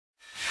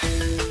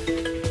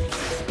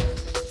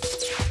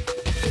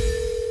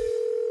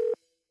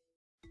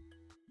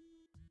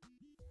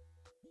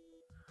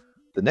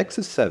The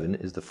Nexus 7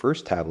 is the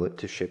first tablet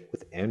to ship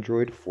with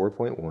Android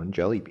 4.1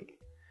 Jelly Bean.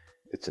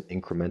 It's an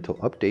incremental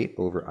update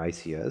over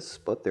ICS,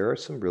 but there are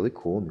some really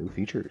cool new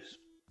features.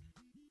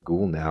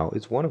 Google Now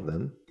is one of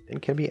them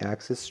and can be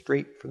accessed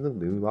straight from the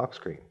new lock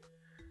screen.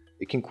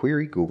 It can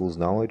query Google's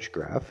knowledge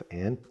graph,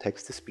 and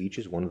text-to-speech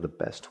is one of the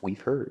best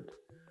we've heard.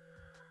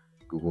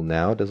 Google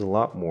Now does a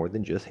lot more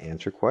than just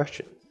answer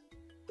questions.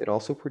 It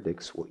also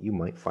predicts what you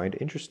might find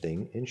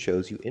interesting and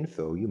shows you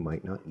info you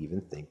might not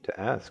even think to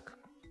ask.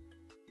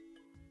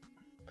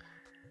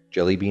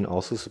 Jelly Bean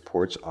also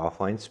supports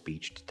offline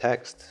speech to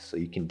text, so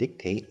you can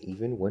dictate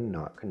even when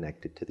not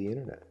connected to the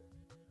internet.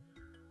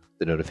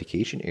 The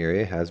notification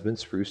area has been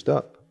spruced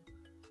up.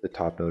 The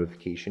top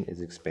notification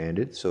is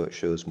expanded so it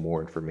shows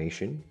more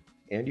information,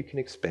 and you can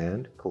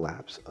expand,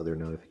 collapse other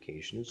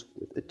notifications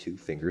with a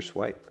 2-finger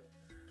swipe.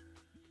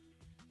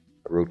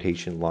 A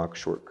rotation lock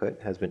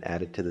shortcut has been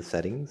added to the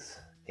settings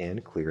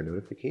and clear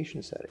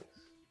notification settings.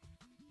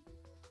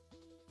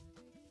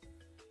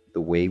 The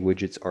way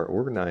widgets are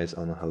organized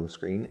on the home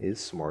screen is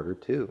smarter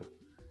too.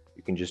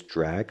 You can just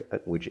drag a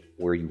widget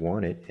where you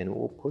want it and it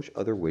will push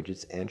other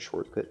widgets and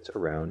shortcuts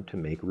around to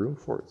make room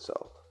for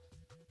itself.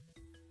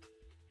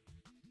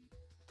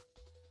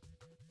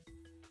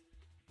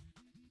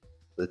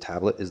 The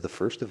tablet is the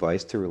first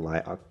device to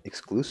rely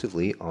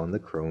exclusively on the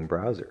Chrome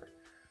browser.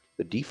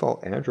 The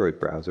default Android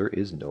browser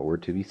is nowhere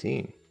to be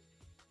seen.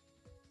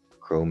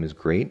 Chrome is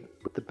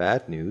great, but the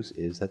bad news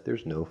is that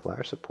there's no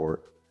Flash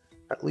support,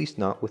 at least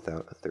not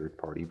without a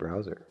third-party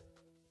browser.